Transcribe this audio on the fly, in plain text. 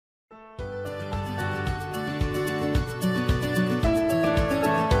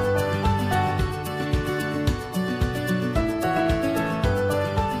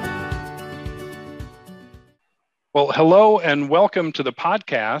Well, hello and welcome to the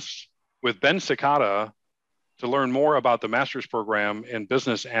podcast with Ben Cincotta to learn more about the master's program in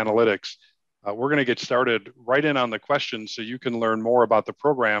business analytics. We're going to get started right in on the questions so you can learn more about the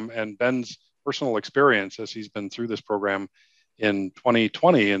program and Ben's personal experience as he's been through this program in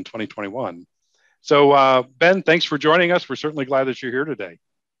 2020 and 2021. So, Ben, thanks for joining us. We're certainly glad that you're here today.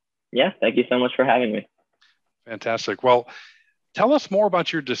 Yeah, thank you so much for having me. Fantastic. Well, tell us more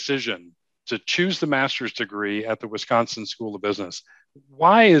about your decision to choose the master's degree at the Wisconsin School of Business.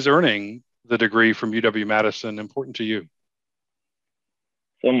 Why is earning the degree from UW-Madison important to you?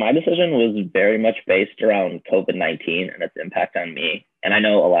 So my decision was very much based around COVID-19 and its impact on me. And I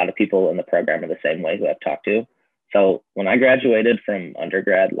know a lot of people in the program are the same way who I've talked to. So when I graduated from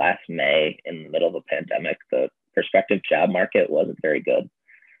undergrad last May in the middle of a pandemic, the prospective job market wasn't very good.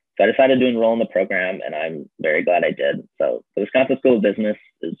 So I decided to enroll in the program, and I'm very glad I did. So the Wisconsin School of Business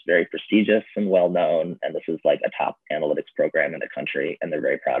is very prestigious and well known, and this is like a top analytics program in the country, and they're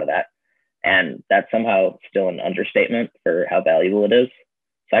very proud of that. And that's somehow still an understatement for how valuable it is.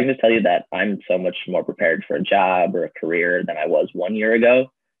 So I can just tell you that I'm so much more prepared for a job or a career than I was 1 year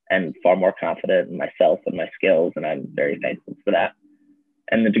ago, and far more confident in myself and my skills, and I'm very thankful for that.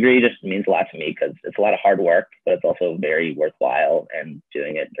 And the degree just means a lot to me because it's a lot of hard work, but it's also very worthwhile. And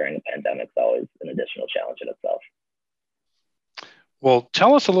doing it during a pandemic is always an additional challenge in itself. Well,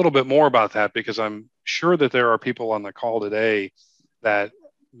 tell us a little bit more about that because I'm sure that there are people on the call today that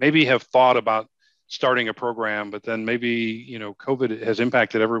maybe have thought about starting a program, but then maybe, COVID has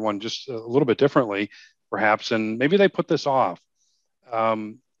impacted everyone just a little bit differently, perhaps, and maybe they put this off.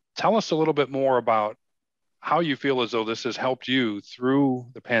 Tell us a little bit more about how you feel as though this has helped you through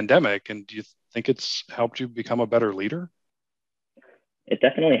the pandemic, and do you think it's helped you become a better leader? It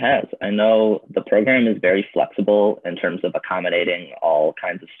definitely has. I know the program is very flexible in terms of accommodating all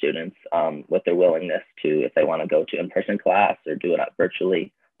kinds of students with their willingness to, if they want to go to in-person class or do it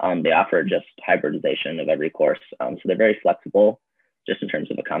virtually. They offer just hybridization of every course. So they're very flexible just in terms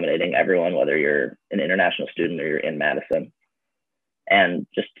of accommodating everyone, whether you're an international student or you're in Madison. And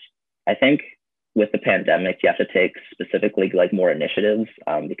just, I think with the pandemic, you have to take specifically like more initiatives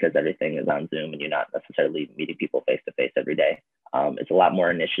because everything is on Zoom and you're not necessarily meeting people face to face every day. It's a lot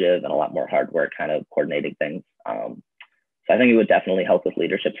more initiative and a lot more hard work kind of coordinating things. So I think it would definitely help with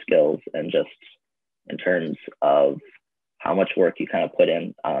leadership skills and just in terms of how much work you kind of put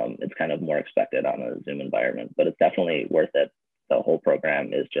in. It's kind of more expected on a Zoom environment, but it's definitely worth it. The whole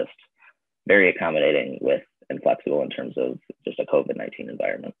program is just very accommodating with and flexible in terms of just a COVID-19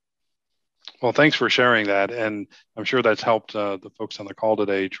 environment. Well, thanks for sharing that. And I'm sure that's helped the folks on the call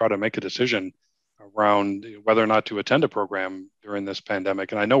today try to make a decision around whether or not to attend a program during this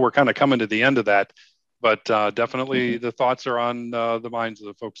pandemic. And I know we're kind of coming to the end of that, but definitely the thoughts are on the minds of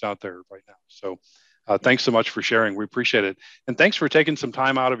the folks out there right now. So thanks so much for sharing. We appreciate it. And thanks for taking some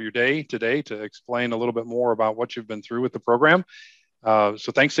time out of your day today to explain a little bit more about what you've been through with the program.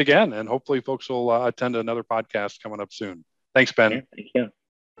 So thanks again. And hopefully folks will attend another podcast coming up soon. Thanks, Ben. Yeah, thank you.